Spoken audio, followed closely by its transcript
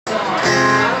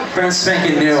Brand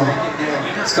spanking new.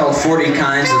 It's called 40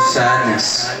 Kinds of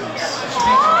Sadness.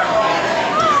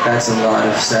 That's a lot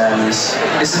of sadness.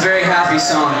 It's a very happy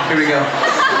song. Here we go.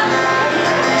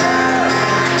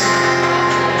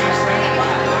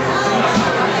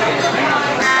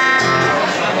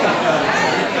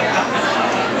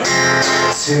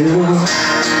 Two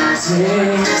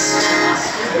days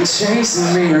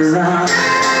chasing me around.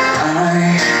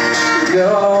 I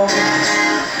go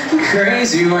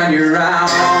crazy when you're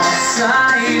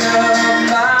outside of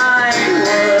my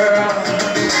world.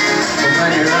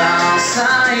 When you're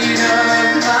outside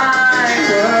of my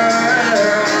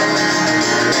world,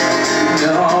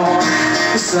 no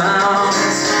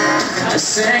sounds are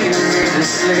singing me to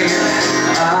sleep.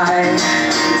 I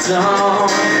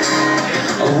don't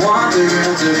want the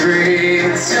room to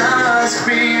breathe. Just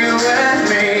be with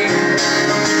me.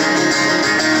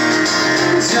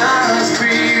 Just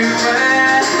be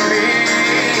with me.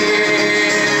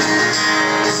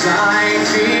 'Cause I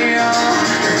feel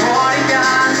 40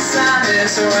 kinds of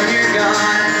sadness when you're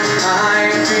gone. I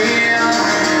feel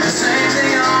the same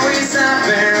thing always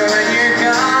happens when you're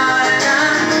gone. And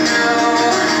I know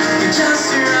you're just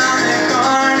around the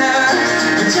corner.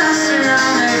 You're just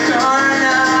around the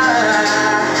corner.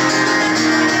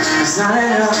 'Cause I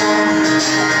know.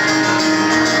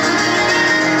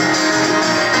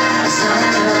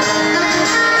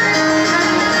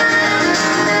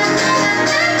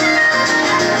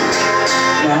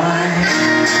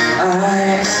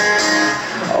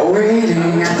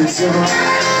 Waiting at the door,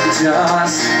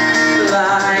 just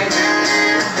like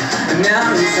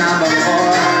every time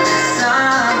before.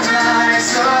 Time flies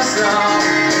so slow.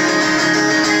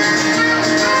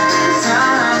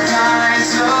 Time flies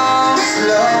so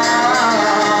slow.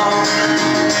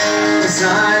 'Cause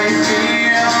I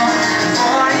feel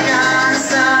 40 kinds of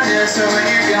sadness when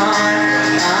you're gone.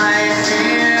 I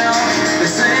feel the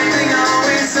same thing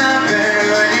always happens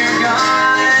when you're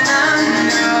gone. And I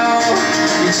know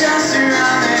you're just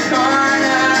around the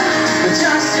corner. You're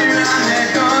just around the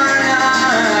corner.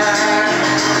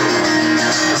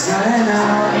 'Cause I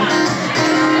know.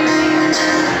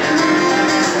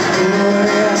 Oh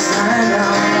yes, I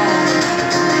know.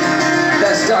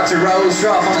 That's Dr. Rose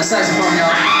Drop on the saxophone,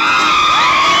 y'all.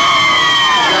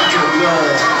 Dr.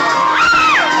 Rose.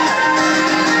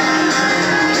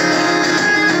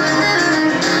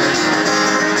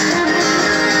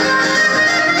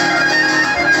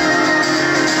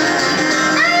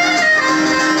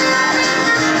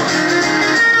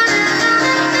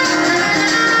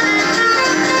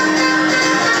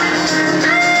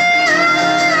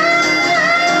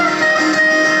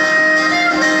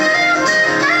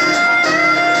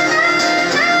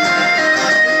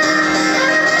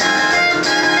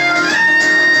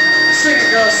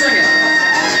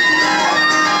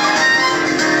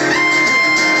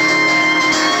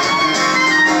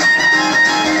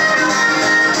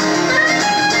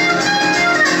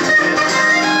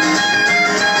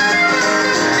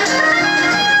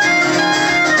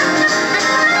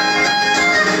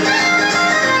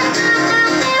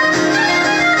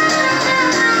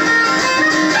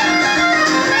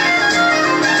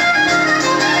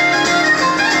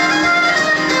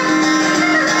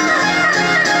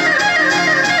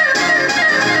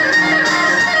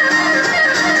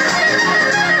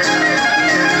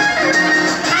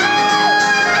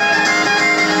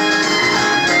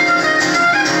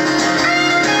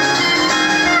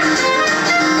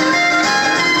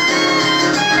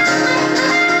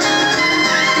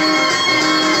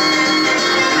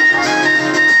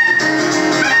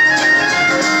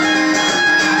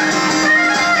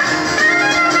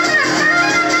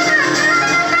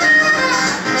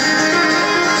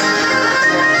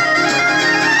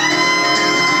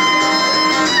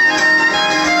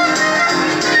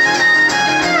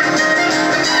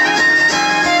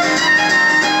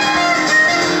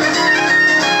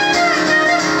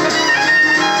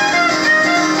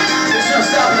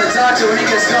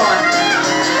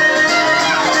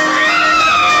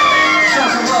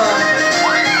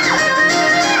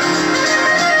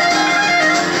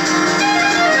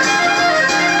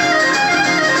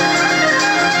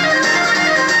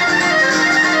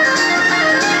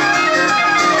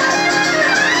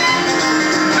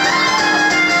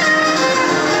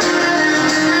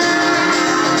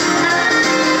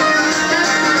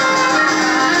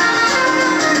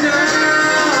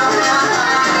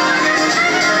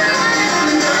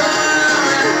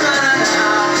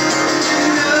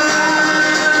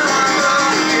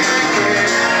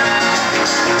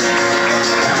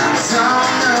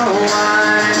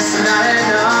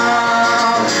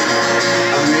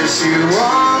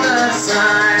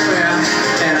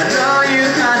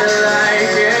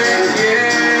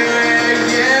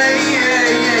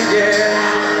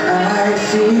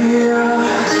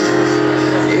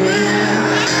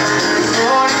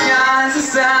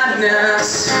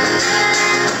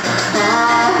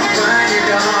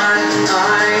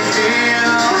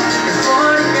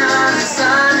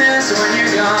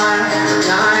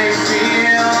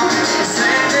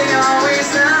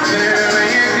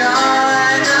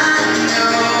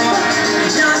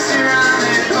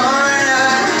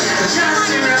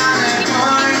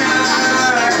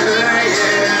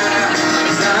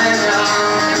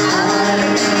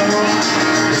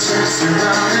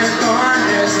 around the corner.